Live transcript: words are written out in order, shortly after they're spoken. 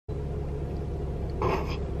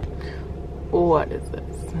What is this?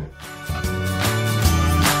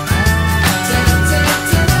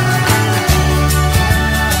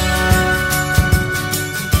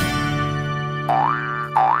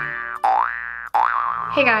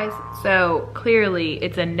 Hey guys, so clearly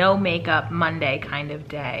it's a no makeup Monday kind of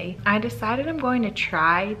day. I decided I'm going to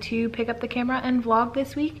try to pick up the camera and vlog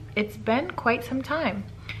this week. It's been quite some time,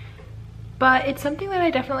 but it's something that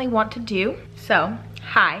I definitely want to do. So,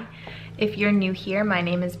 hi. If you're new here, my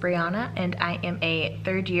name is Brianna and I am a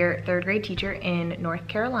third grade teacher in North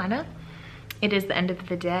Carolina. It is the end of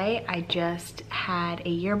the day. I just had a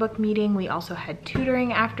yearbook meeting. We also had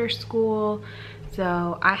tutoring after school.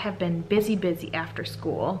 So I have been busy after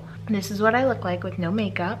school. This is what I look like with no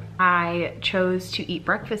makeup. I chose to eat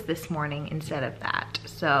breakfast this morning instead of that.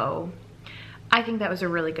 So I think that was a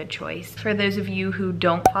really good choice. For those of you who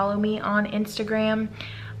don't follow me on Instagram,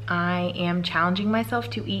 I am challenging myself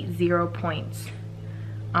to eat 0 points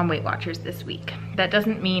on Weight Watchers this week. That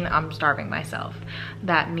doesn't mean I'm starving myself.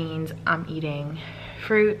 That means I'm eating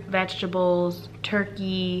fruit, vegetables,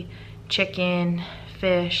 turkey, chicken,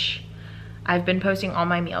 fish. I've been posting all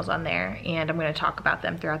my meals on there and I'm gonna talk about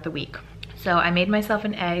them throughout the week. So I made myself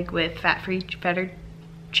an egg with fat-free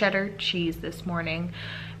cheddar cheese this morning.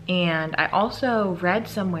 And I also read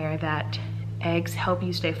somewhere that eggs help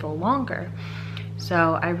you stay full longer.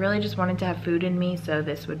 So I really just wanted to have food in me so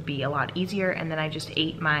this would be a lot easier. And then I just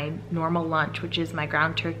ate my normal lunch, which is my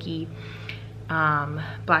ground turkey,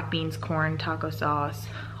 black beans, corn, taco sauce,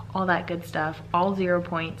 all that good stuff, all 0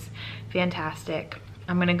 points, fantastic.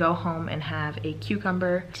 I'm gonna go home and have a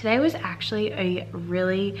cucumber. Today was actually a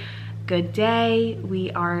really good day.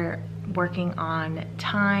 We are working on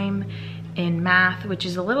time in math, which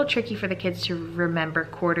is a little tricky for the kids to remember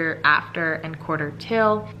quarter after and quarter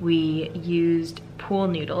till. We used pool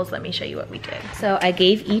noodles. Let me show you what we did. So I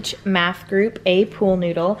gave each math group a pool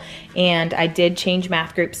noodle and I did change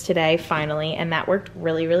math groups today finally, and that worked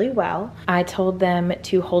really well. I told them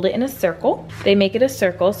to hold it in a circle. They make it a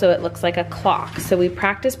circle so it looks like a clock. So we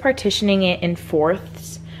practiced partitioning it in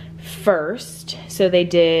fourths first. So they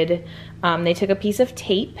did, they took a piece of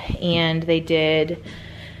tape and they did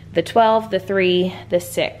the 12, the 3, the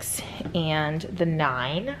 6, and the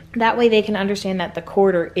 9. That way they can understand that the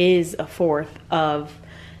quarter is a fourth of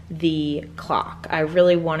the clock. I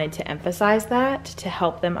really wanted to emphasize that to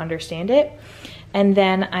help them understand it. And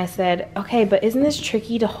then I said, okay, but isn't this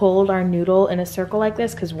tricky to hold our noodle in a circle like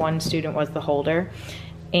this? Because one student was the holder.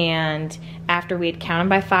 And after we had counted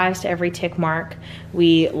by 5s to every tick mark,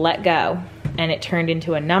 we let go and it turned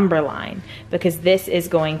into a number line, because this is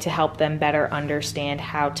going to help them better understand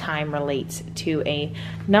how time relates to a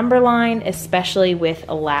number line, especially with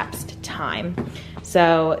elapsed time.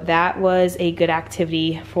 So that was a good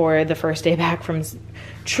activity for the first day back from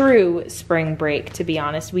true spring break, to be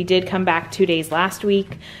honest. We did come back 2 days last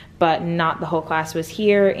week, but not the whole class was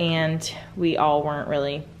here and we all weren't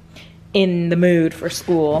really in the mood for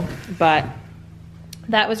school, but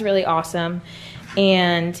that was really awesome.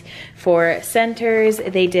 And for centers,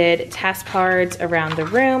 they did task cards around the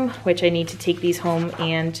room, which I need to take these home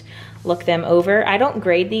and look them over. I don't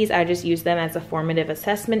grade these, I just use them as a formative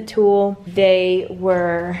assessment tool. They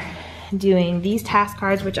were doing these task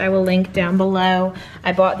cards, which I will link down below.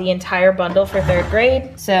 I bought the entire bundle for 3rd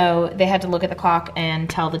grade, so they had to look at the clock and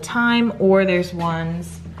tell the time, or there's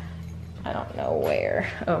ones, I don't know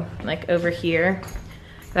where, oh, like over here,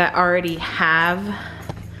 that already have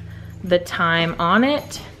the time on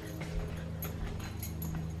it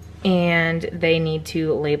and they need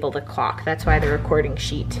to label the clock. That's why the recording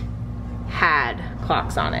sheet had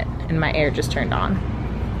clocks on it and my air just turned on.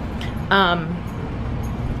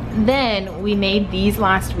 Then we made these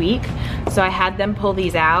last week, so I had them pull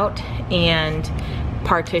these out and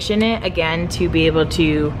partition it again to be able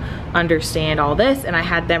to understand all this, and I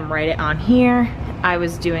had them write it on here. I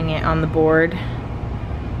was doing it on the board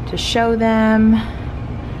to show them.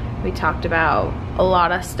 We talked about a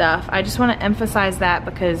lot of stuff. I just want to emphasize that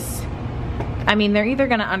because, I mean, they're either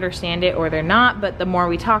gonna understand it or they're not, but the more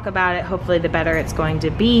we talk about it, hopefully the better it's going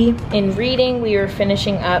to be. In reading, we were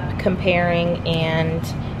finishing up comparing and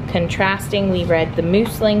contrasting. We read the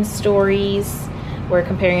Moosling stories. We're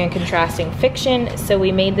comparing and contrasting fiction. So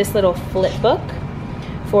we made this little flip book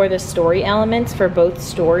for the story elements for both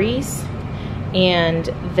stories. And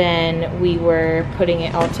then we were putting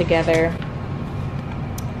it all together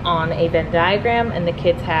on a Venn diagram, and the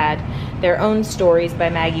kids had their own stories by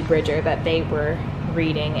Maggie Bridger that they were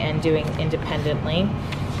reading and doing independently.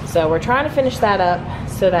 So we're trying to finish that up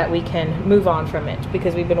so that we can move on from it,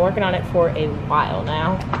 because we've been working on it for a while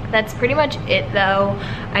now. That's pretty much it though.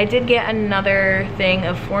 I did get another thing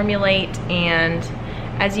of Formulate and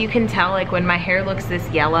As you can tell, like when my hair looks this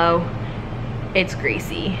yellow, it's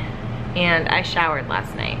greasy. And I showered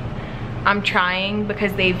last night. I'm trying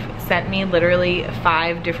because they've sent me literally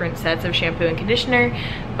 5 different sets of shampoo and conditioner,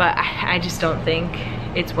 but I just don't think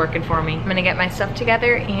it's working for me. I'm gonna get my stuff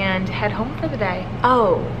together and head home for the day.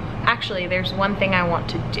 Oh, actually, there's one thing I want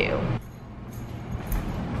to do.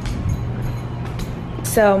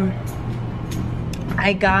 So,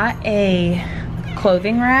 I got a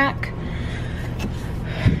clothing rack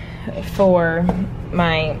for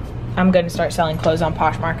I'm gonna start selling clothes on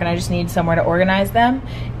Poshmark, and I just need somewhere to organize them.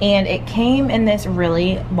 And it came in this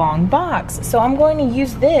really long box. So I'm going to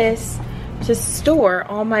use this to store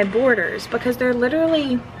all my borders because they're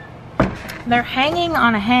hanging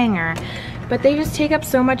on a hanger, but they just take up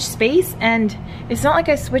so much space, and it's not like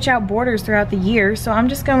I switch out borders throughout the year. So I'm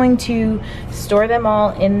just going to store them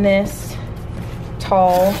all in this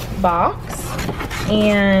tall box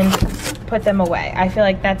and put them away. I feel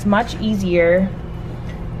like that's much easier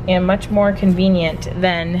and much more convenient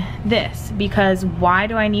than this, because why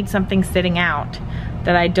do I need something sitting out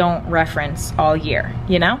that I don't reference all year,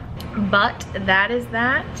 you know? But that is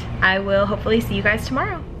that. I will hopefully see you guys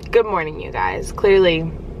tomorrow. Good morning, you guys.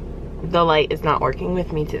 Clearly the light is not working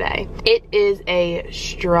with me today. It is a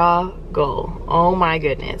struggle. Oh my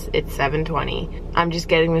goodness, it's 7:20. I'm just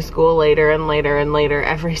getting to school later and later and later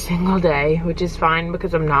every single day, which is fine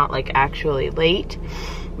because I'm not like actually late,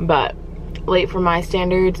 but late for my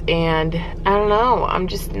standards. And I don't know, I'm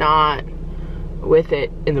just not with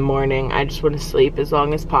it in the morning. I just want to sleep as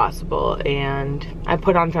long as possible, and I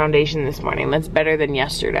put on foundation this morning. That's better than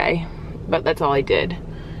yesterday, but that's all I did.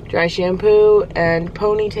 Dry shampoo and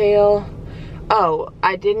ponytail. Oh,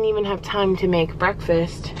 I didn't even have time to make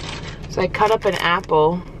breakfast, so I cut up an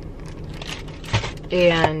apple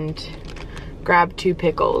and grabbed 2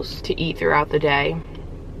 pickles to eat throughout the day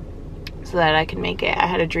so that I could make it. I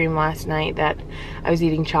had a dream last night that I was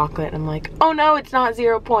eating chocolate, and I'm like, oh no, it's not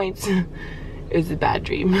 0 points. It was a bad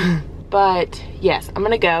dream. But yes, I'm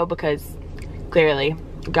gonna go because clearly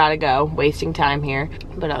gotta go, wasting time here,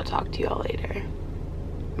 but I'll talk to you all later.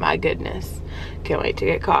 My goodness, can't wait to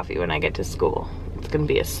get coffee when I get to school. It's gonna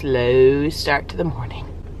be a slow start to the morning.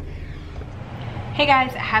 Hey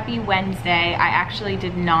guys, happy Wednesday. I actually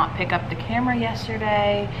did not pick up the camera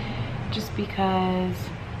yesterday just because,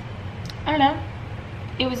 I don't know,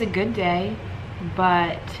 it was a good day,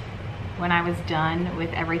 but when I was done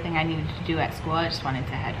with everything I needed to do at school, I just wanted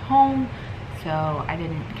to head home, so I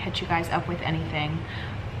didn't catch you guys up with anything.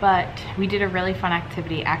 But we did a really fun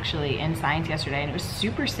activity actually in science yesterday, and it was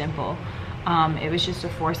super simple. It was just a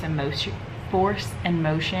force and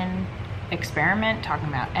motion experiment talking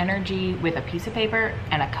about energy with a piece of paper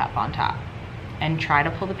and a cup on top, and try to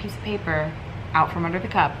pull the piece of paper out from under the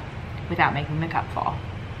cup without making the cup fall.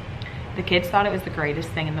 The kids thought it was the greatest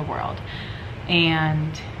thing in the world,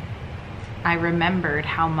 and I remembered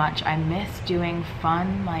how much I miss doing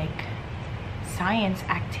fun like science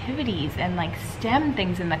activities and like STEM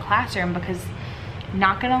things in the classroom, because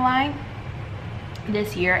not gonna lie,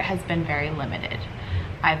 this year it has been very limited.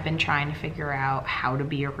 I've been trying to figure out how to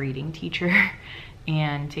be a reading teacher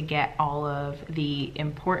and to get all of the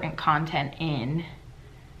important content in.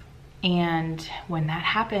 And when that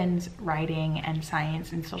happens, writing and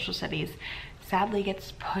science and social studies sadly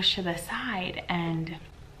gets pushed to the side, and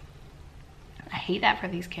I hate that for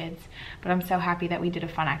these kids, but I'm so happy that we did a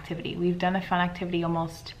fun activity. We've done a fun activity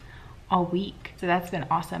almost all week, so that's been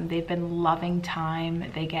awesome. They've been loving time.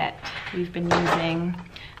 We've been using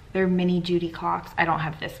their mini Judy clocks. I don't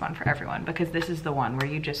have this one for everyone because this is the one where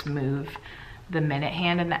you just move the minute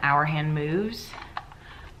hand and the hour hand moves.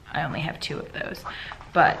 I only have 2 of those,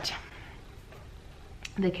 but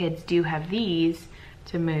the kids do have these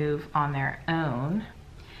to move on their own,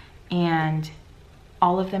 and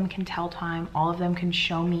all of them can tell time, all of them can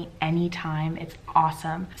show me anytime. It's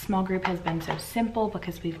awesome. Small group has been so simple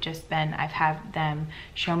because I've had them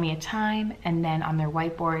show me a time, and then on their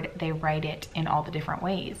whiteboard, they write it in all the different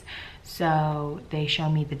ways. So they show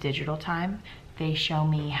me the digital time, they show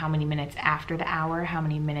me how many minutes after the hour, how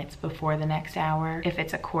many minutes before the next hour. If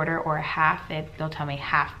it's a quarter or a half, they'll tell me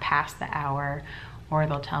half past the hour, or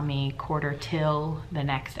they'll tell me quarter till the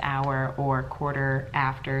next hour, or quarter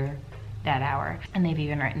after that hour. And they've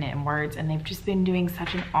even written it in words, and they've just been doing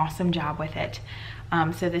such an awesome job with it.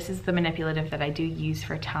 So this is the manipulative that I do use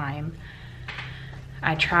for time.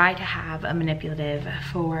 I try to have a manipulative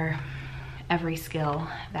for every skill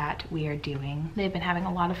that we are doing. They've been having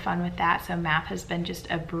a lot of fun with that, so math has been just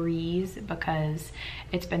a breeze because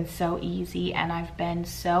it's been so easy, and I've been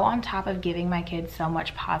so on top of giving my kids so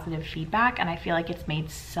much positive feedback, and I feel like it's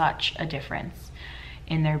made such a difference.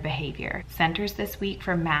 in their behavior. Centers this week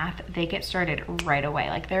for math, they get started right away.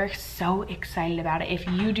 Like, they're so excited about it. If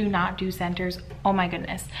you do not do centers, oh my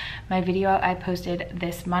goodness. My video I posted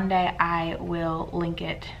this Monday, I will link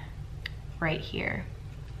it right here.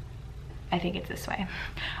 I think it's this way.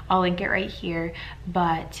 I'll link it right here,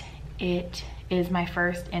 but it is my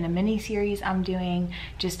first in a mini series I'm doing,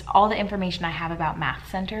 just all the information I have about math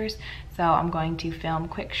centers. So I'm going to film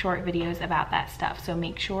quick short videos about that stuff. So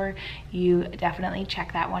make sure you definitely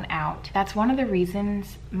check that one out. That's one of the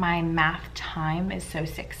reasons my math time is so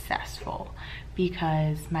successful,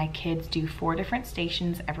 because my kids do 4 different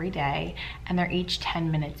stations every day and they're each 10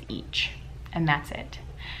 minutes each, and that's it.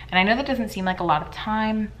 And I know that doesn't seem like a lot of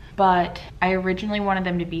time, but I originally wanted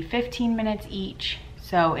them to be 15 minutes each.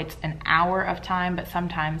 So it's an hour of time, but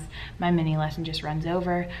sometimes my mini lesson just runs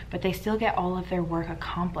over, but they still get all of their work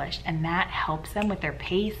accomplished, and that helps them with their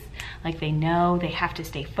pace. Like, they know they have to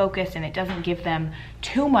stay focused, and it doesn't give them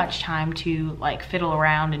too much time to like fiddle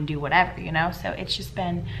around and do whatever, you know? So it's just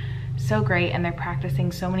been so great, and they're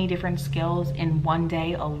practicing so many different skills in one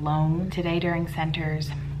day alone. Today during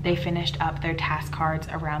centers, they finished up their task cards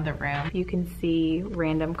around the room. You can see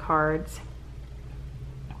random cards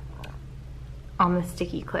on the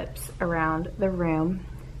sticky clips around the room.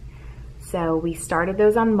 So we started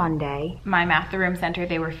those on Monday. My Math the Room Center,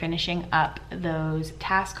 they were finishing up those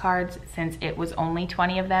task cards since it was only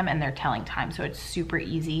 20 of them and they're telling time, so it's super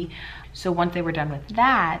easy. So once they were done with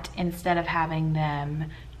that, instead of having them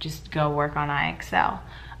just go work on IXL,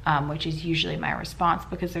 which is usually my response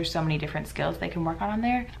because there's so many different skills they can work on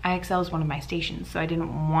there. IXL is one of my stations, so I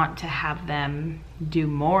didn't want to have them do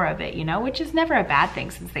more of it, you know, which is never a bad thing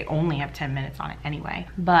since they only have 10 minutes on it anyway.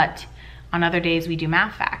 But on other days we do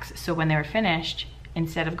math facts. So when they were finished,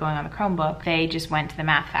 instead of going on the Chromebook, they just went to the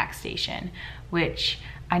math facts station, which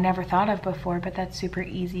I never thought of before, but that's super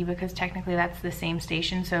easy because technically that's the same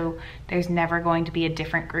station. So there's never going to be a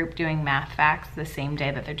different group doing math facts the same day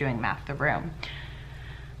that they're doing Math the Room,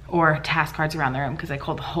 or task cards around the room, because I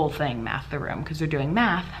call the whole thing Math the Room because they're doing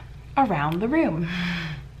math around the room.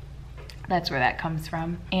 That's where that comes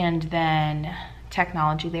from. And then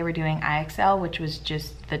technology, they were doing IXL, which was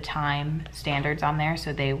just the time standards on there.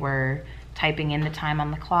 So they were typing in the time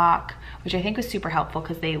on the clock, which I think was super helpful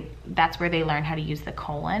because that's where they learn how to use the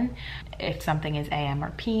colon if something is AM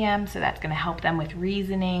or PM. So that's going to help them with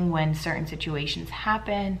reasoning when certain situations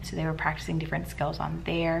happen. So they were practicing different skills on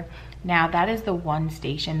there. Now that is the one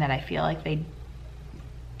station that I feel like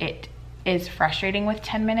it is frustrating with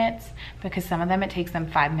 10 minutes because some of them, it takes them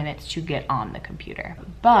 5 minutes to get on the computer.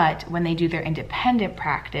 But when they do their independent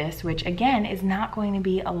practice, which again is not going to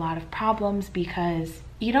be a lot of problems because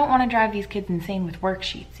you don't want to drive these kids insane with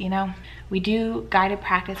worksheets, you know? We do guided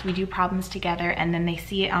practice, we do problems together, and then they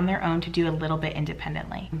see it on their own to do a little bit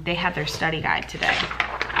independently. They had their study guide today,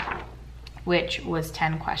 which was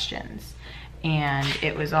 10 questions. And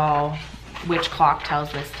it was all which clock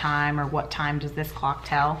tells this time or what time does this clock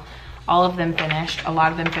tell. All of them finished. A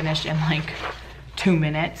lot of them finished in like 2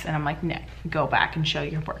 minutes, and I'm like, no, go back and show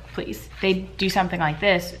your work, please. They do something like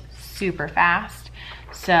this super fast.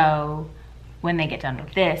 So when they get done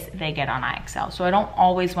with this, they get on IXL. So I don't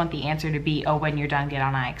always want the answer to be, oh, when you're done, get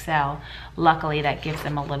on IXL. Luckily, that gives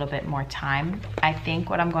them a little bit more time. I think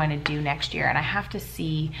what I'm going to do next year, and I have to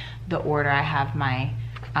see the order I have my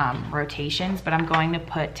rotations, but I'm going to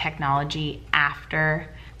put technology after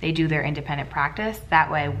they do their independent practice. That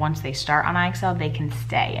way, once they start on IXL, they can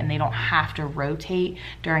stay and they don't have to rotate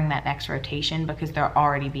during that next rotation because they'll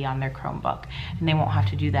already be on their Chromebook and they won't have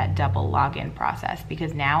to do that double login process,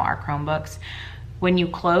 because now our Chromebooks, when you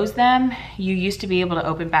close them, you used to be able to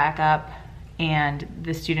open back up and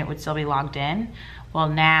the student would still be logged in. Well,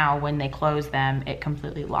 now when they close them, it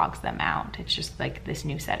completely logs them out. It's just like this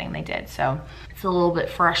new setting they did. So it's a little bit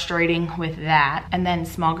frustrating with that. And then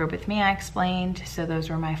small group with me, I explained. So those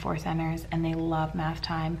were my 4 centers and they love math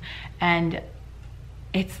time. And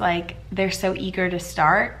it's like they're so eager to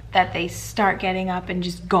start that they start getting up and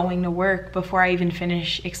just going to work before I even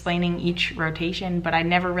finish explaining each rotation. But I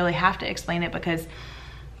never really have to explain it because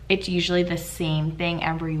it's usually the same thing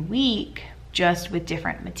every week, just with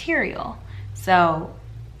different material. So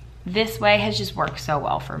this way has just worked so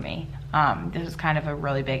well for me. This is kind of a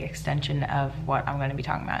really big extension of what I'm going to be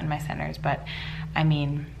talking about in my centers, but I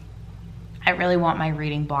mean, I really want my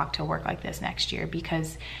reading block to work like this next year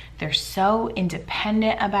because they're so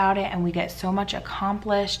independent about it and we get so much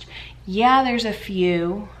accomplished. Yeah, there's a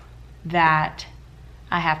few that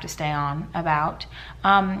I have to stay on about.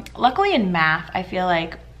 Luckily in math, I feel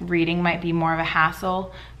like reading might be more of a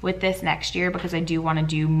hassle with this next year because I do want to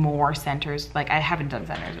do more centers. Like I haven't done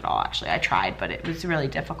centers at all, actually. I tried, but it was really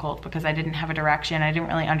difficult because I didn't have a direction. I didn't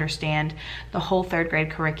really understand the whole 3rd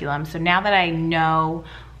grade curriculum. So now that I know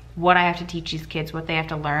what I have to teach these kids, what they have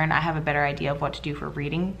to learn, I have a better idea of what to do for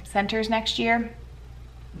reading centers next year,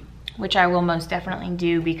 which I will most definitely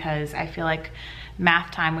do because I feel like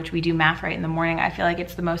math time, which we do math right in the morning, I feel like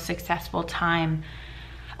it's the most successful time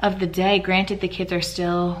of the day. Granted, the kids are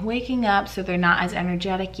still waking up, so they're not as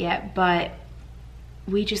energetic yet, but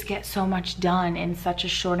we just get so much done in such a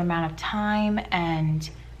short amount of time, and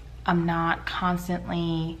I'm not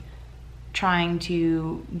constantly trying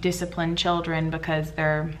to discipline children because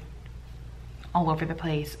they're all over the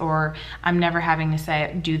place, or I'm never having to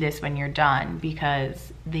say, do this when you're done,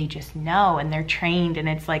 because they just know and they're trained, and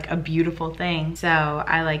it's like a beautiful thing. So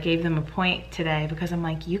I like gave them a point today because I'm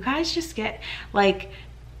like, you guys just get like,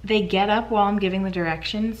 they get up while I'm giving the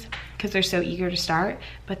directions because they're so eager to start,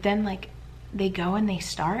 but then like they go and they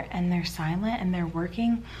start and they're silent and they're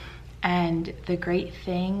working. And the great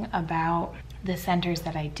thing about the centers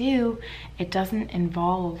that I do, it doesn't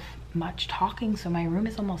involve much talking, so my room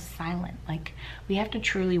is almost silent. Like we have to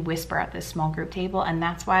truly whisper at this small group table, and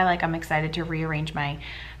that's why like I'm excited to rearrange my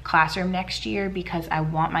classroom next year, because I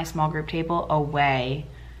want my small group table away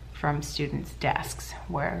from students' desks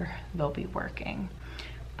where they'll be working.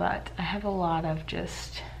 But I have a lot of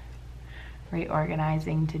just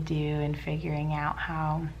reorganizing to do and figuring out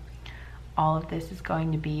how all of this is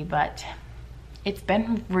going to be, but it's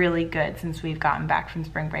been really good since we've gotten back from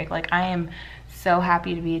spring break. Like I am so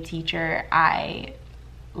happy to be a teacher. I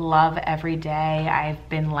love every day. I've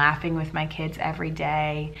been laughing with my kids every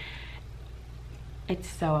day. It's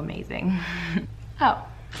so amazing. Oh,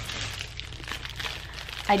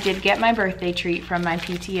 I did get my birthday treat from my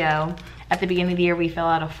PTO. At the beginning of the year, we fill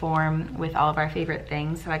out a form with all of our favorite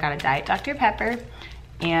things. So I got a Diet Dr. Pepper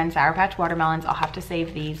and Sour Patch watermelons. I'll have to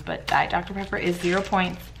save these, but Diet Dr. Pepper is 0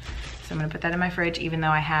 points. So I'm gonna put that in my fridge, even though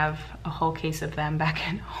I have a whole case of them back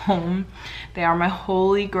at home. They are my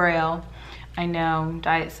holy grail. I know,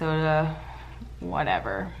 diet soda,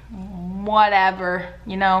 whatever,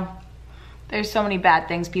 you know, there's so many bad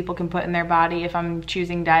things people can put in their body. If I'm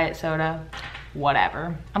choosing diet soda,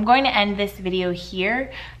 whatever. I'm going to end this video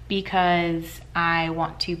here because I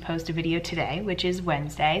want to post a video today, which is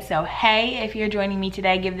Wednesday. So hey, if you're joining me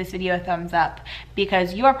today, give this video a thumbs up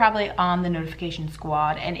because you are probably on the notification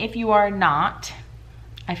squad. And if you are not,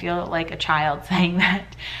 I feel like a child saying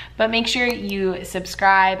that, but make sure you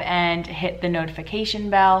subscribe and hit the notification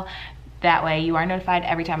bell. That way you are notified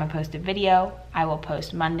every time I post a video. I will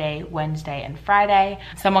post Monday, Wednesday, and Friday.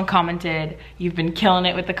 Someone commented, you've been killing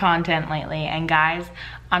it with the content lately. And guys,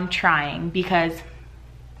 I'm trying because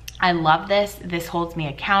I love this. This holds me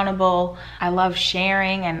accountable. I love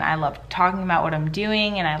sharing and I love talking about what I'm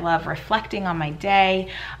doing and I love reflecting on my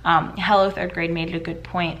day. Hello Third Grade made a good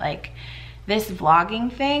point. Like this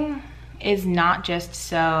vlogging thing is not just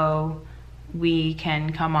so we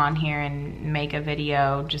can come on here and make a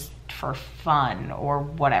video just for fun or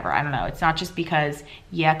whatever. I don't know. It's not just because,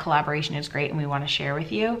 yeah, collaboration is great and we want to share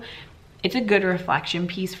with you. It's a good reflection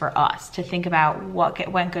piece for us to think about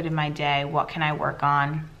what went good in my day, what can I work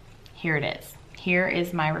on. Here it is. Here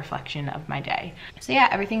is my reflection of my day. So yeah,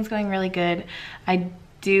 everything's going really good. I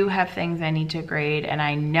do have things I need to grade, and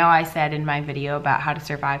I know I said in my video about how to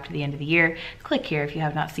survive to the end of the year, click here if you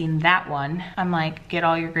have not seen that one. I'm like, get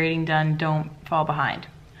all your grading done, don't fall behind.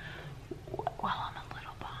 Well, I'm a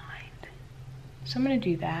little behind. So I'm gonna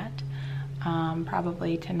do that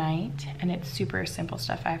probably tonight, and it's super simple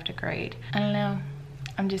stuff I have to grade. I don't know,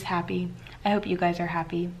 I'm just happy. I hope you guys are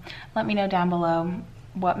happy. Let me know down below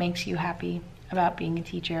what makes you happy about being a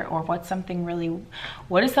teacher, or what is something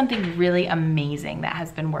really amazing that has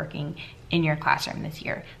been working in your classroom this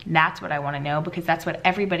year. That's what I want to know, because that's what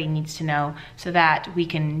everybody needs to know so that we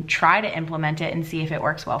can try to implement it and see if it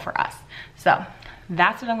works well for us. So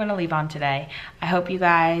that's what I'm going to leave on today. I hope you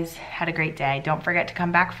guys had a great day. Don't forget to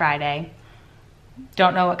come back Friday.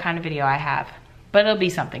 Don't know what kind of video I have, but it'll be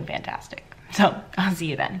something fantastic. So I'll see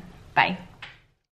you then. Bye.